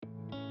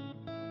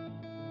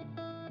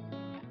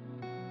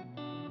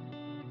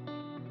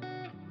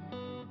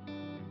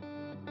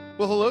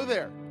Well, hello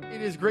there.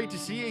 It is great to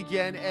see you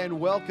again, and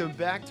welcome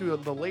back to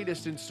the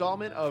latest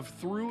installment of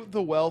Through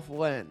the Wealth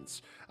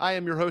Lens. I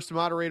am your host and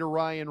moderator,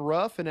 Ryan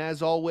Ruff, and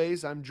as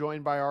always, I'm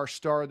joined by our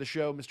star of the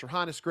show, Mr.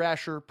 Hannes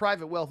Grasher,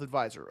 private wealth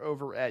advisor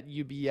over at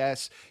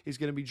UBS. He's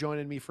going to be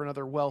joining me for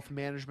another wealth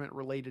management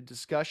related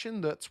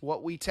discussion. That's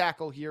what we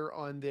tackle here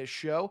on this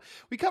show.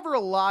 We cover a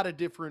lot of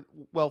different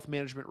wealth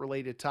management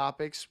related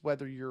topics,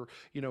 whether you're,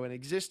 an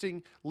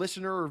existing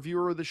listener or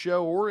viewer of the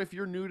show, or if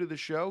you're new to the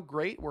show,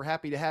 great. We're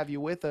happy to have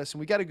you with us, and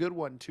we got a good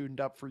one tuned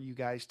up for you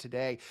guys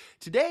today.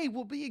 Today,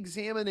 we'll be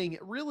examining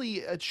really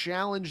a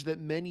challenge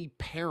that many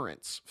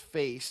parents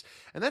face,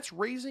 and that's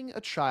raising a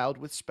child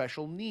with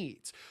special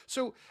needs.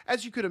 So,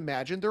 as you could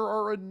imagine, there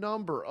are a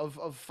number of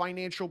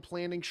financial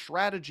planning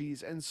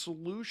strategies and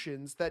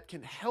solutions that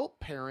can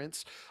help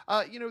parents,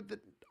 that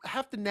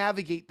have to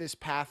navigate this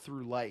path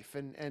through life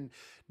and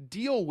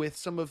deal with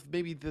some of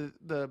maybe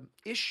the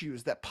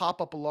issues that pop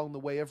up along the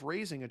way of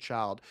raising a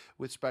child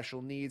with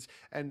special needs.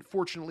 And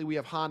fortunately, we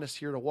have Hannes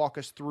here to walk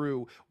us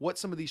through what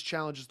some of these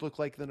challenges look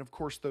like. Then, of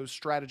course, those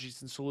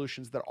strategies and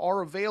solutions that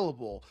are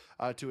available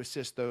to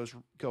assist those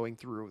going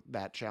through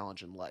that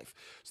challenge in life.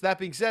 So that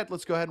being said,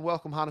 let's go ahead and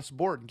welcome Hannes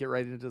aboard and get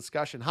right into the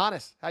discussion.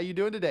 Hannes, how you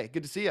doing today?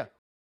 Good to see you.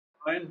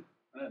 Fine.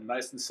 A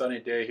nice and sunny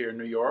day here in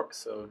New York,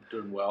 so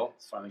doing well.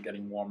 It's finally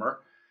getting warmer.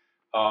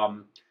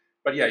 Um,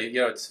 but yeah,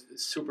 it's a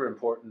super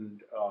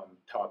important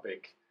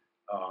topic.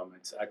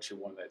 It's actually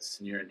one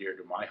that's near and dear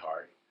to my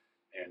heart.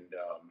 And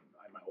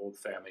my old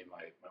family,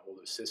 my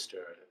older sister,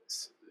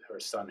 her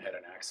son had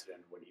an accident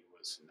when he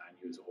was 9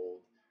 years old.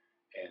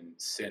 And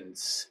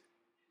since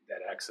that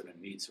accident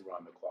needs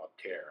around the clock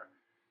care,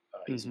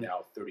 he's Mm-hmm.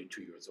 now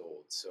 32 years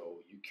old. So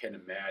you can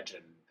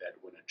imagine that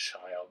when a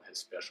child has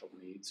special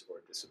needs or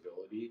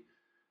disability,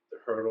 the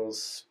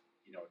hurdles,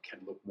 can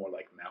look more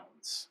like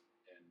mountains,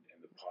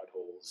 and the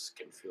potholes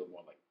can feel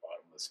more like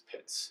bottomless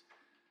pits.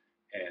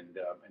 And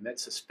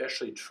that's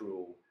especially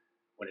true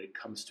when it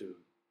comes to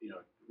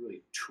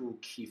really two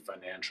key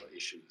financial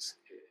issues.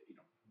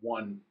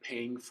 One,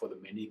 paying for the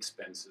many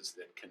expenses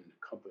that can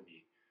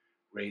accompany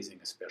raising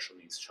a special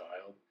needs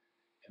child,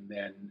 and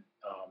then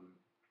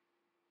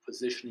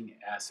positioning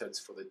assets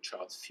for the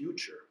child's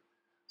future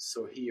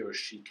so he or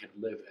she can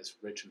live as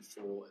rich and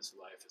full as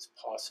life as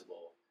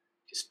possible,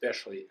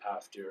 especially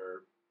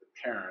after the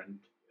parent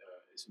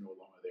is no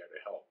longer there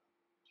to help.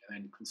 And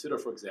then consider,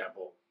 for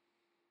example,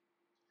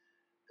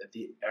 that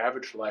the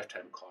average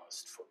lifetime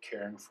cost for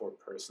caring for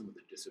a person with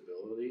a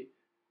disability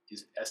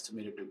is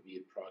estimated to be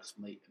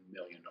approximately $1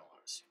 million.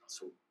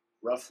 So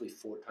roughly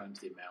four times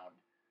the amount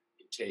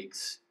it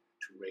takes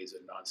to raise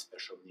a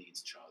non-special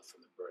needs child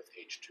from the birth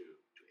age to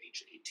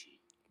age 18.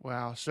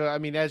 Wow. So, I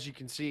mean, as you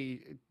can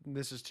see,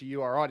 this is to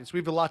you, our audience. We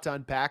have a lot to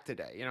unpack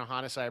today.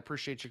 Hannes, I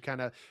appreciate you kind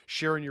of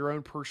sharing your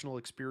own personal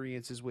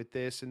experiences with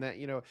this, and that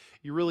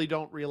you really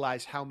don't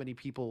realize how many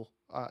people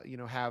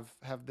have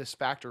this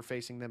factor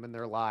facing them in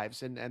their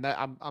lives, and that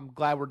I'm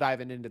glad we're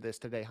diving into this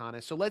today,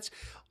 Hannes. So let's.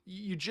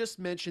 You just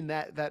mentioned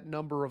that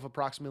number of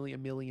approximately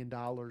 $1 million.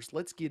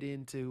 Let's get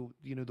into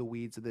the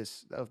weeds of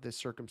this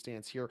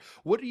circumstance here.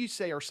 What do you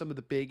say are some of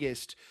the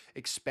biggest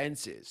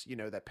expenses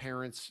that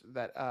parents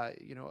that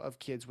of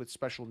kids with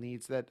special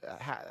needs that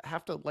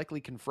have to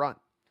likely confront?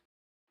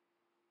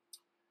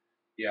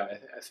 Yeah,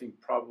 I think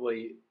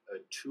probably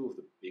two of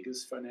the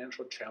biggest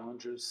financial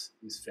challenges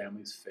these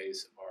families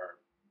face are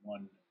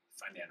one,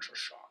 financial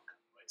shock,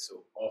 right?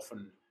 So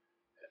often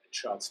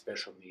child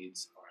special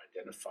needs are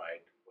identified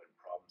when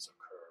problems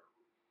occur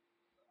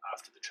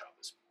after the child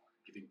is born,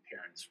 giving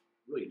parents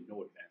really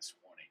no advance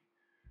warning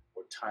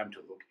or time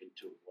to look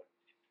into what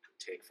it could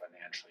take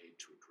financially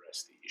to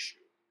address the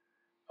issue.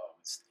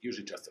 It's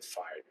usually just a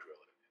fire drill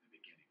in the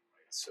beginning,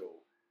 right?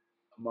 So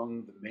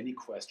among the many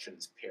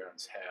questions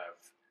parents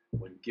have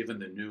when given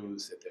the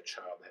news that their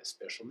child has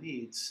special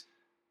needs,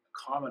 a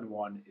common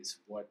one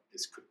is what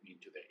this could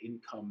mean to their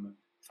income,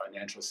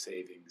 financial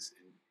savings,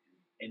 and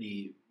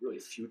any really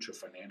future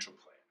financial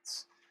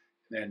plans.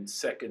 And then,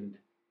 second,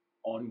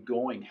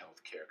 ongoing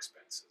healthcare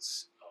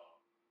expenses.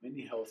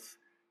 Many health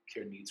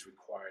care needs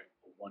require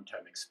a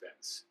one-time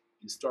expense.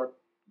 In stark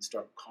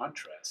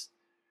contrast,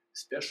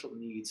 special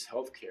needs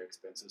healthcare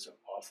expenses are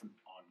often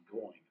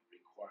ongoing,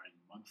 requiring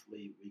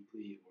monthly,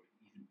 weekly, or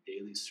even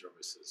daily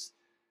services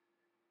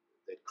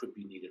that could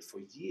be needed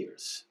for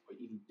years or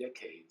even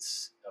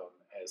decades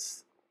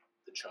as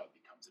the child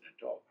becomes an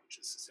adult, which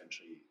is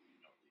essentially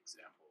the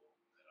example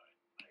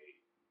that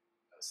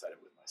I cited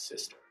with my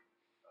sister.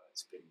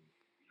 It's been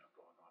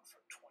going on for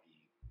 20,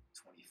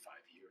 25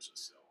 years or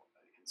so,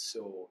 and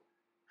so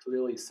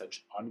clearly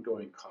such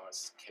ongoing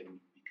costs can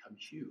become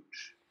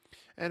huge.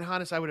 And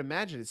Hannes, I would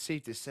imagine it's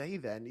safe to say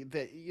then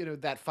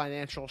that that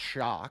financial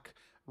shock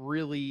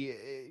really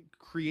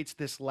creates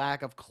this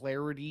lack of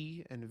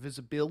clarity and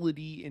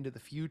visibility into the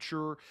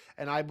future.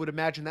 And I would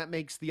imagine that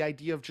makes the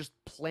idea of just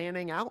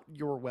planning out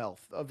your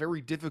wealth a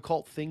very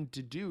difficult thing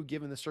to do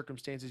given the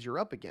circumstances you're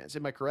up against.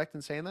 Am I correct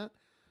in saying that?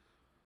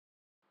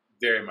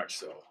 Very much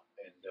so.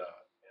 And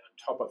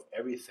on top of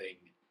everything,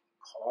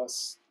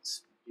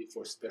 costs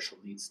for special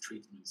needs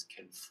treatments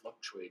can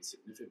fluctuate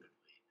significantly.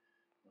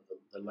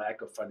 The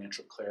lack of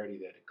financial clarity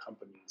that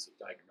accompanies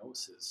a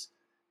diagnosis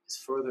is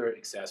further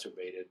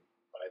exacerbated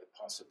by the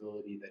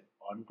possibility that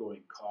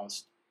ongoing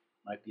costs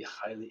might be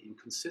highly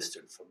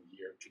inconsistent from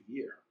year to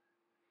year.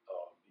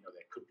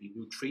 There could be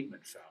new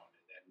treatment found,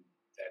 and then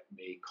that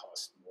may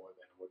cost more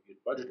than what you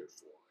had budgeted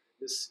for.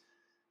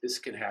 This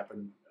can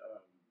happen,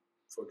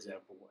 for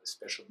example, when a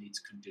special needs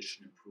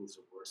condition improves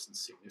or worsens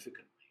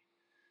significantly.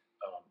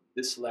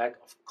 This lack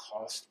of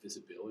cost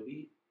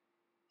visibility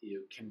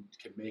can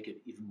make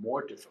it even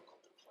more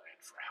difficult to plan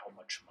for how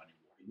much money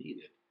will be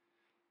needed,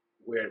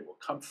 where it will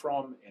come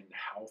from, and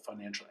how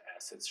financial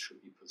assets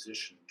should be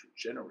positioned to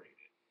generate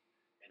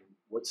it. And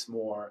what's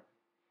more,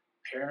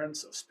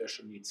 parents of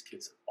special needs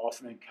kids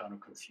often encounter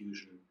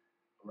confusion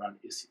around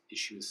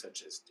issues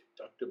such as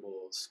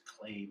deductibles,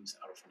 claims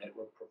out of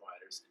network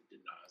providers, and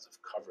denials of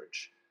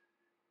coverage,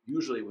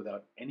 usually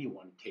without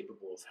anyone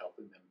capable of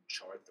helping them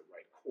chart the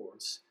right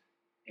course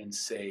and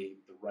say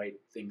the right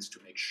things to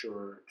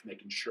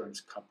make insurance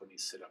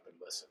companies sit up and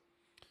listen.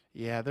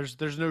 Yeah,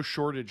 there's no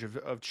shortage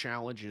of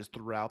challenges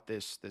throughout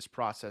this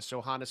process.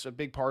 So Hannes, a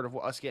big part of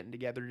us getting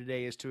together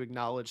today is to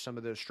acknowledge some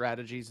of those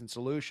strategies and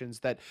solutions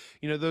that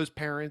those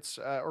parents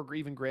or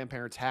even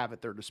grandparents have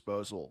at their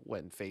disposal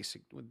when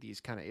facing with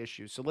these kind of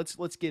issues. So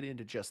let's get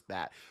into just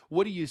that.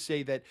 What do you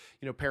say that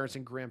parents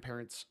and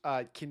grandparents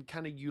can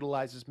kind of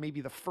utilize as maybe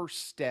the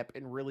first step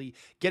in really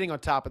getting on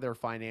top of their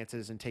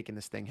finances and taking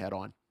this thing head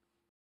on?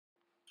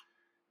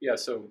 Yeah,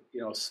 so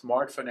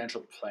smart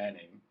financial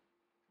planning,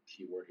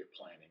 keyword here,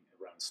 planning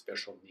around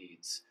special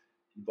needs,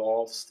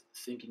 involves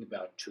thinking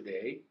about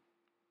today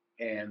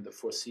and the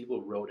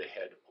foreseeable road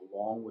ahead,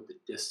 along with the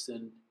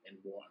distant and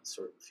more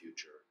uncertain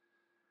future.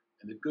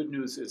 And the good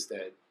news is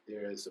that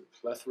there is a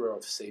plethora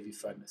of savvy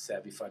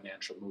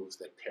financial moves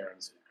that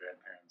parents and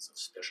grandparents of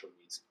special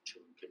needs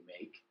children can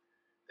make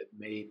that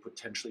may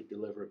potentially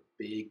deliver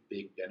big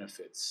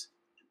benefits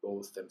to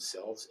both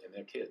themselves and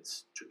their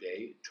kids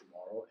today,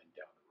 tomorrow, and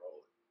down the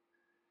road.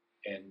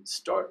 And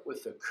start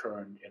with the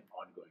current and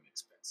ongoing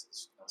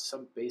expenses. Now,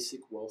 some basic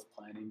wealth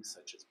planning,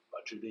 such as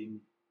budgeting,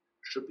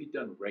 should be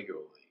done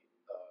regularly.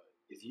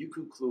 If you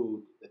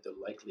conclude that the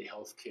likely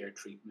healthcare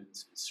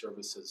treatments and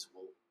services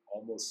will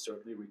almost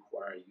certainly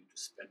require you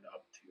to spend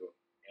up to your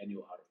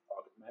annual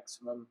out-of-pocket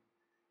maximum,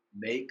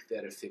 make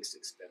that a fixed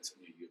expense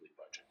in your yearly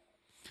budget.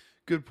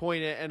 Good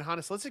point. And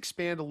Hannes, let's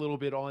expand a little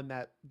bit on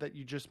that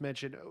you just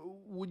mentioned.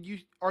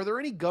 Are there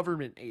any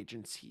government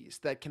agencies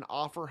that can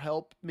offer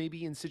help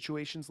maybe in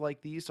situations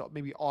like these,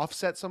 maybe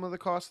offset some of the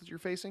costs that you're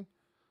facing?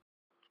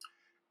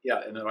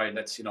 Yeah, and Ryan,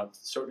 that's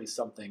certainly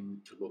something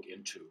to look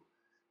into.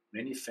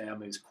 Many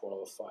families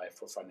qualify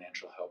for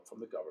financial help from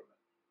the government.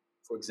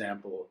 For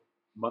example,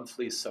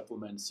 monthly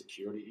supplement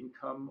security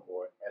income,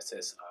 or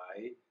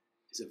SSI,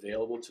 is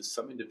available to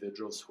some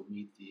individuals who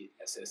meet the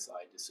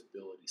SSI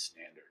disability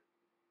standard.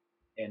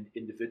 And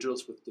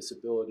individuals with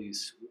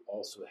disabilities who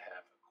also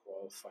have a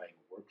qualifying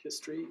work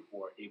history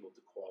or are able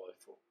to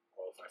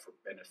qualify for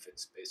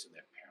benefits based on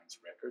their parents'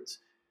 records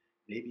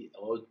may be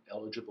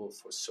eligible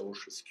for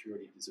Social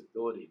Security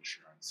Disability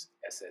Insurance,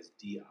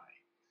 SSDI.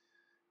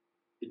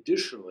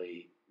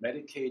 Additionally,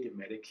 Medicaid and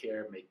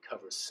Medicare may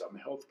cover some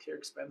healthcare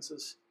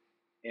expenses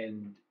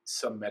and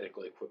some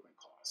medical equipment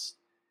costs.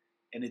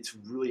 And it's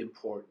really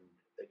important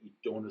that you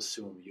don't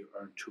assume you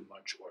earn too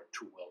much or are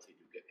too wealthy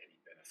to get any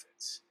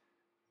benefits.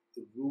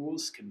 The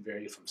rules can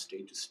vary from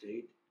state to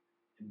state,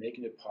 and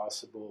making it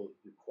possible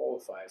you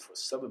qualify for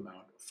some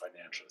amount of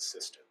financial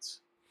assistance.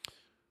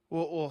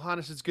 Well,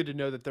 Hannes, it's good to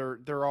know that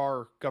there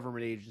are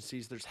government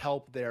agencies. There's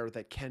help there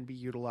that can be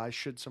utilized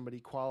should somebody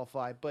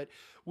qualify. But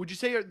would you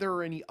say there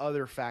are any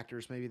other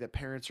factors maybe that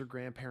parents or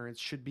grandparents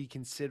should be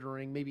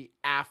considering maybe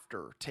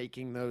after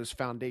taking those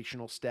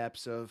foundational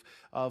steps of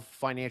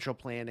financial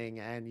planning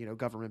and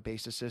government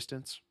based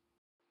assistance?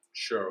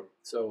 Sure.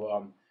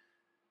 So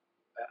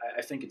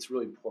I think it's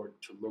really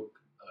important to look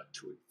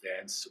to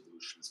advanced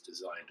solutions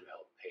designed to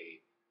help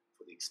pay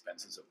for the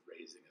expenses of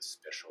raising a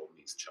special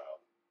needs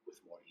child with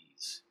more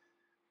ease.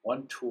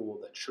 One tool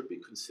that should be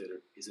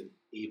considered is an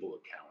ABLE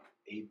account,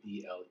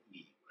 ABLE,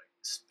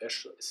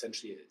 right?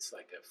 Essentially, it's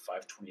like a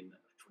 529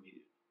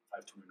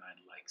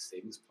 like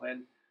savings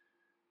plan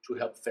to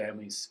help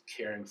families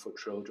caring for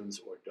children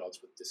or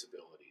adults with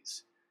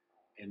disabilities.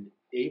 And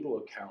ABLE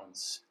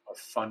accounts are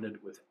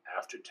funded with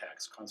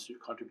after-tax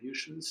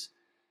contributions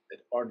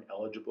that aren't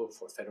eligible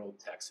for federal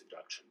tax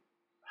deduction.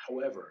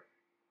 However,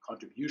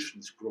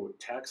 contributions grow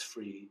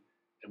tax-free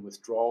and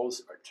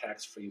withdrawals are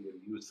tax-free when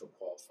used for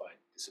qualified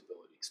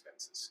disability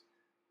expenses,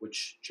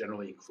 which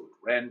generally include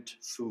rent,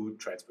 food,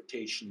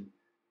 transportation,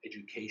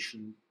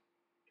 education,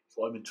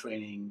 employment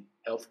training,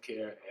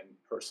 healthcare, and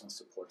personal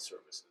support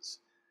services.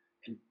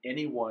 And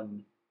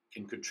anyone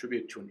can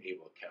contribute to an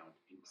ABLE account,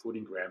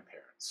 including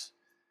grandparents.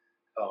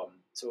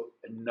 So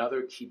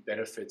another key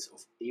benefits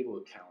of ABLE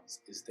accounts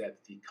is that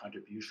the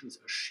contributions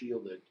are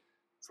shielded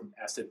from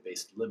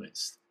asset-based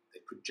limits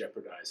that could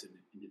jeopardize an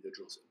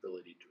individual's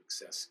ability to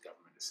access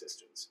government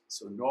assistance.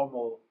 So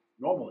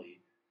normally,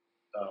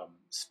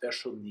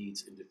 special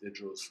needs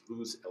individuals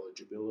lose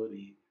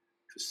eligibility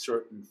to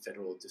certain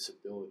federal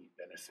disability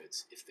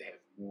benefits if they have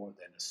more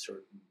than a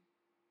certain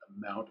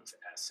amount of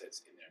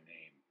assets in their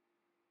name.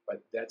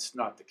 But that's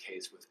not the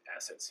case with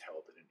assets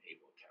held in an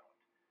ABLE account.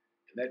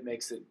 And that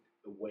makes it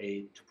a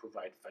way to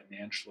provide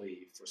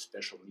financially for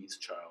special needs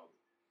child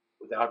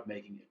without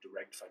making a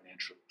direct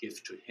financial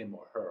gift to him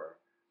or her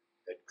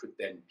that could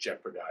then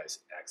jeopardize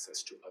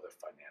access to other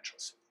financial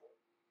support.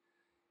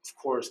 Of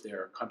course,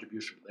 there are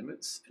contribution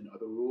limits and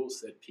other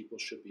rules that people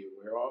should be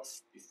aware of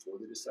before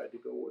they decide to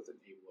go with an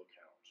ABLE account.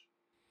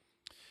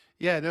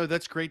 Yeah, no,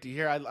 that's great to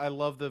hear. I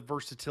love the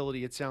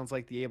versatility it sounds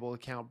like the Able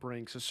account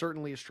brings. So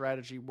certainly a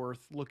strategy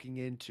worth looking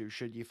into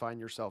should you find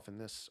yourself in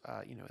this,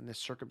 in this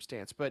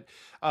circumstance. But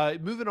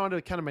moving on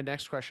to kind of my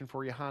next question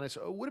for you, Hannes,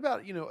 what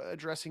about,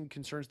 addressing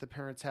concerns that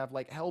parents have,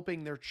 like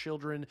helping their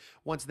children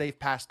once they've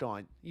passed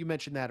on? You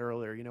mentioned that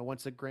earlier,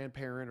 once the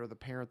grandparent or the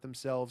parent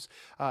themselves,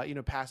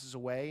 passes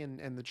away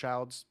and the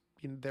child's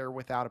there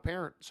without a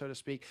parent, so to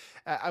speak.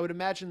 I would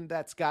imagine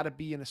that's got to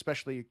be an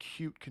especially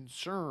acute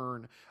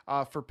concern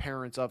for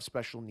parents of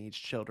special needs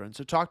children.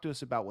 So, talk to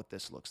us about what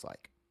this looks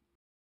like.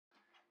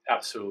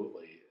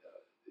 Absolutely.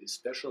 The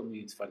special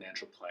needs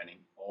financial planning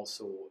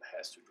also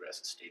has to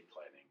address estate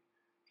planning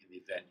in the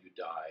event you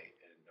die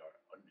and are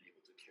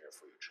unable to care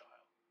for your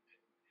child. And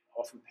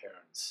often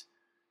parents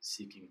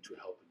seeking to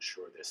help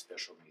ensure their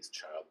special needs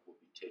child will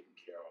be taken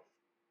care of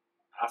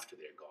after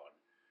they're gone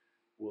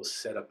will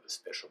set up a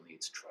special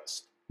needs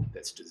trust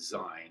that's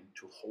designed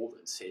to hold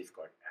and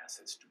safeguard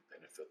assets to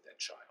benefit that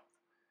child.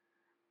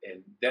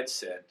 And that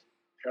said,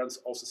 parents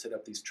also set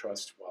up these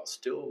trusts while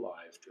still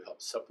alive to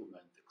help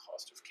supplement the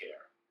cost of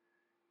care.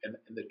 And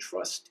the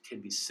trust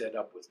can be set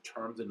up with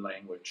terms and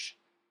language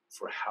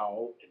for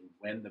how and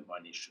when the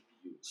money should be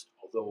used,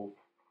 although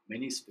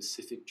many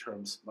specific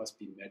terms must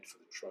be met for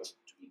the trust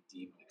to be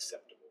deemed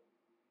acceptable.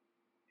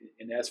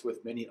 And as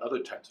with many other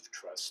types of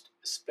trust,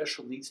 a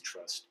special needs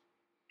trust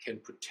can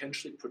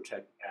potentially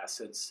protect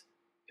assets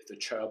if the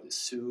child is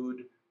sued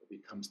or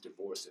becomes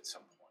divorced at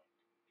some point.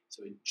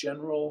 So in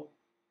general,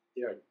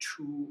 there are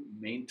two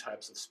main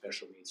types of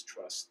special needs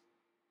trusts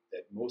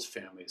that most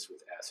families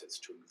with assets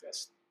to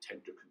invest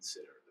tend to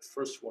consider. The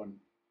first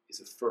one is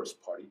a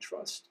first-party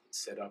trust. It's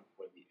set up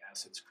when the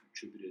assets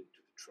contributed to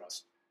the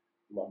trust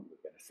belong to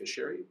the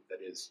beneficiary,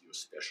 that is, your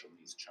special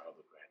needs child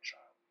or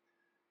grandchild.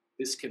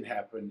 This can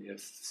happen if,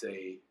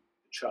 say,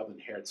 the child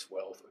inherits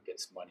wealth or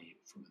gets money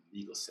from a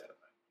legal settlement.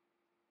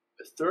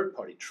 A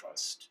third-party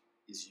trust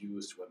is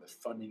used when the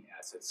funding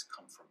assets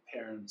come from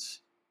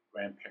parents,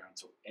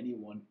 grandparents, or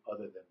anyone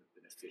other than the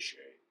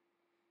beneficiary,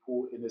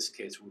 who in this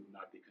case would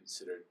not be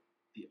considered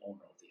the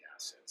owner of the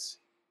assets.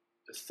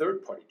 A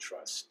third-party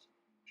trust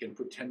can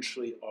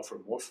potentially offer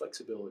more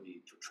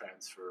flexibility to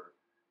transfer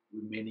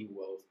remaining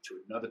wealth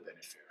to another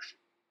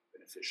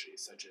beneficiary,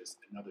 such as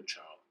another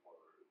child or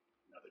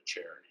another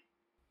charity.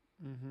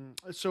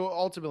 So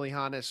ultimately,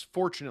 Hannes,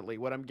 fortunately,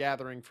 what I'm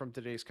gathering from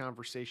today's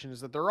conversation is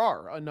that there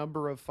are a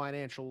number of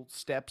financial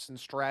steps and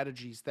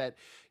strategies that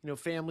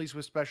families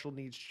with special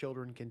needs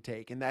children can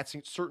take, and that's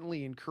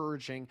certainly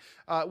encouraging,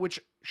 which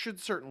should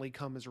certainly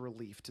come as a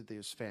relief to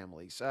those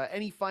families.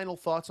 Any final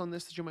thoughts on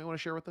this that you might want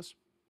to share with us?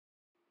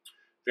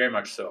 Very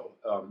much so.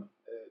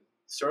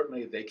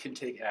 Certainly, they can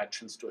take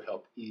actions to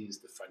help ease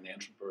the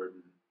financial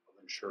burden of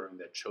ensuring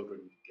that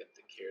children get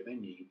the care they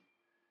need,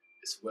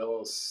 as well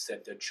as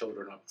set their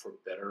children up for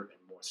better and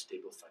more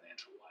stable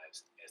financial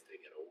lives as they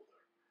get older.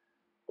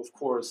 Of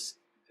course,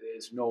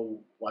 there's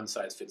no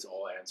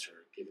one-size-fits-all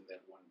answer, given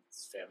that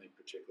one's family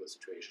particular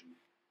situation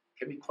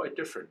can be quite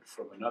different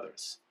from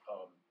another's.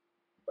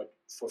 But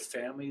for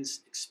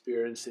families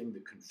experiencing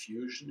the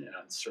confusion and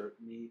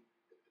uncertainty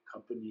that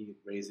accompany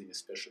raising a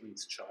special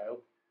needs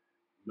child,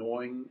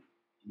 knowing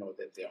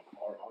that there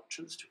are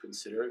options to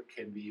consider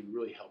can be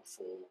really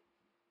helpful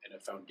and a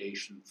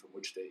foundation from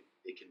which they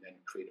can then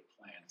create a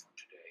plan for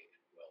today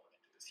and well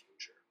into the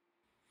future.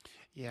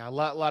 Yeah, a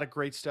lot of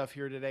great stuff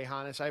here today,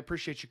 Hannes. I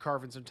appreciate you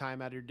carving some time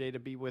out of your day to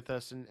be with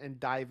us and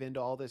dive into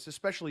all this,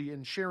 especially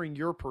in sharing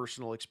your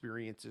personal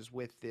experiences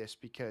with this,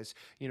 because,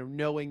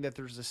 knowing that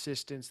there's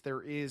assistance,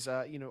 there is,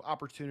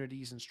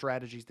 opportunities and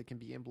strategies that can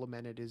be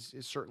implemented is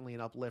certainly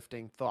an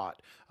uplifting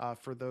thought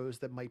for those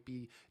that might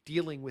be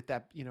dealing with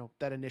that,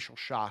 that initial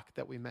shock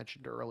that we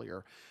mentioned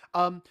earlier.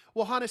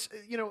 Well, Hannes,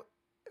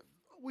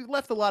 we've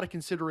left a lot of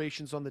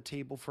considerations on the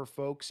table for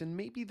folks, and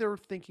maybe they're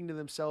thinking to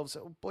themselves,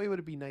 oh, boy, would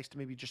it be nice to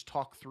maybe just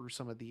talk through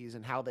some of these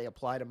and how they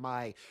apply to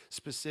my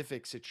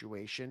specific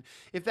situation.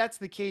 If that's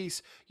the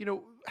case,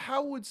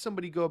 how would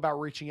somebody go about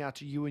reaching out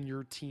to you and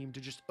your team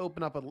to just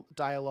open up a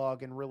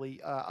dialogue and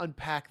really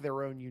unpack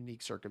their own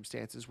unique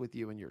circumstances with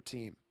you and your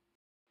team?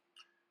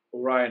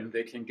 Well, Ryan,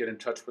 they can get in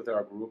touch with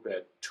our group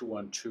at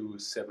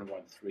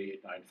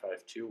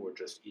 212-713-8952 or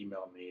just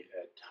email me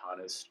at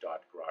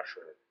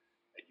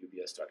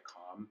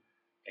hannes.grasher@ubs.com,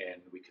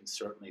 and we can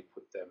certainly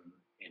put them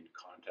in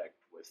contact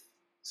with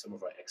some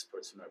of our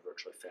experts in our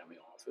virtual family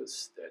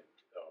office that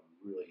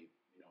really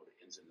know the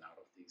ins and outs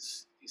of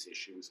these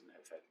issues and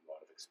have had a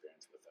lot of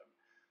experience with them.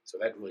 So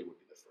that really would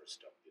be the first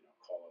step.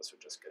 Call us or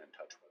just get in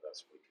touch with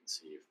us. We can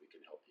see if we can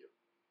help you.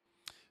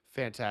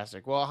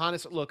 Fantastic. Well,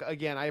 Hannes, look,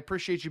 again, I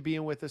appreciate you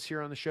being with us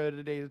here on the show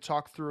today to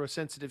talk through a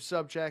sensitive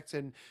subject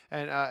and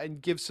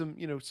give some,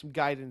 some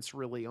guidance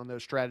really on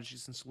those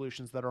strategies and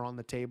solutions that are on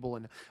the table.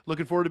 And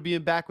looking forward to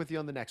being back with you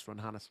on the next one,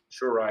 Hannes.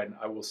 Sure, Ryan.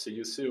 I will see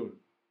you soon.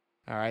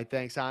 All right.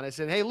 Thanks, Hannes.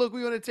 And hey, look,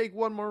 we want to take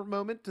one more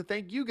moment to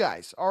thank you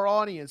guys, our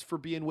audience, for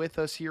being with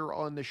us here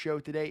on the show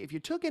today. If you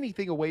took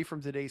anything away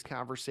from today's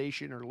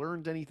conversation or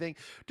learned anything,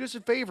 do us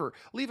a favor,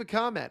 leave a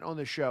comment on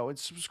the show and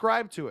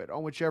subscribe to it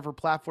on whichever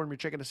platform you're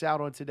checking us out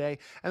on today.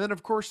 And then,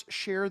 of course,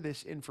 share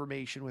this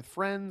information with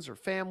friends or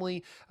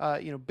family,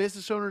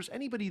 business owners,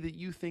 anybody that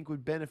you think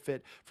would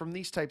benefit from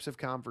these types of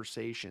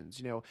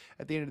conversations.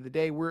 At the end of the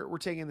day, we're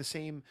taking the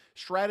same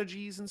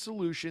strategies and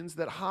solutions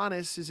that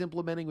Hannes is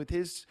implementing with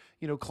his,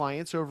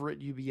 clients over at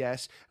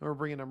UBS, and we're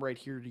bringing them right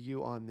here to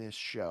you on this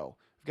show.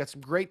 We've got some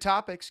great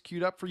topics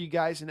queued up for you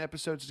guys in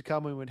episodes to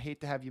come, and we would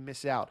hate to have you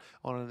miss out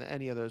on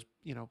any of those,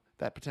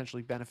 that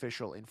potentially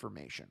beneficial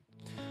information.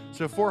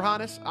 So for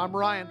Hannes, I'm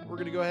Ryan. We're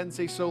going to go ahead and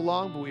say so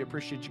long, but we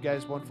appreciate you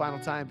guys one final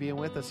time being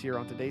with us here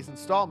on today's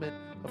installment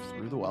of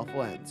Through the Wealth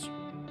Lens.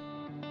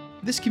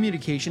 This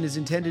communication is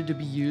intended to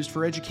be used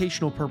for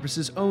educational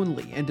purposes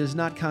only and does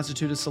not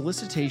constitute a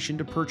solicitation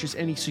to purchase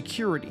any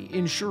security,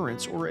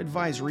 insurance, or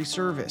advisory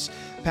service.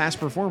 Past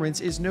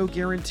performance is no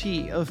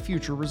guarantee of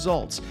future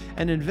results.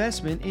 An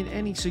investment in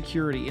any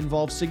security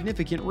involves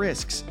significant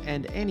risks,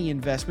 and any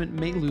investment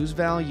may lose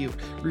value.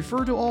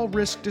 Refer to all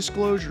risk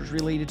disclosures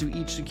related to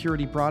each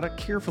security product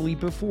carefully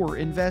before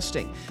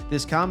investing.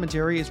 This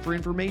commentary is for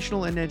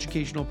informational and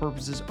educational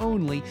purposes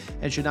only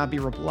and should not be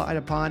relied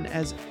upon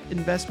as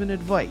investment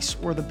advice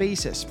or the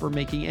basis for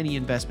making any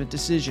investment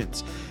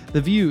decisions.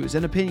 The views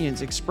and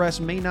opinions expressed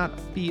may not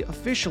be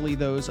officially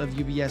those of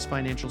UBS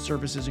Financial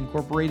Services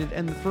Incorporated,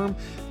 and the firm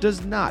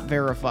does not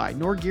verify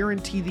nor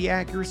guarantee the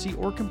accuracy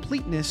or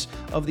completeness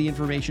of the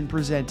information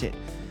presented.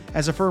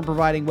 As a firm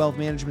providing wealth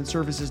management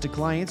services to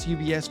clients,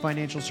 UBS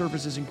Financial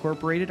Services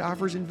Incorporated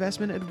offers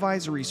investment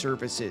advisory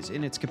services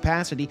in its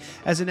capacity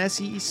as an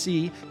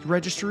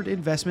SEC-registered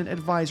investment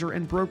advisor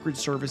and brokerage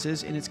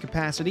services in its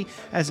capacity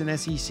as an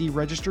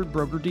SEC-registered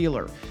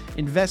broker-dealer.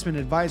 Investment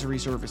advisory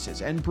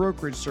services and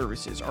brokerage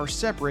services are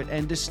separate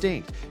and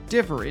distinct,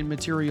 differ in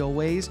material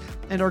ways,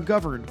 and are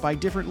governed by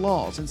different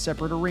laws and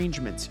separate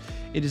arrangements.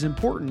 It is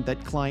important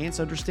that clients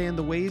understand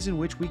the ways in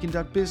which we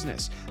conduct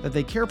business, that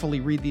they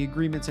carefully read the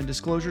agreements and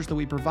disclosures that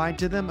we provide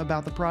to them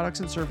about the products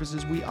and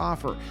services we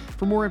offer.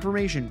 For more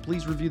information,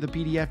 please review the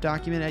PDF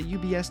document at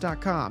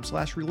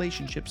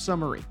ubs.com/relationship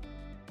summary.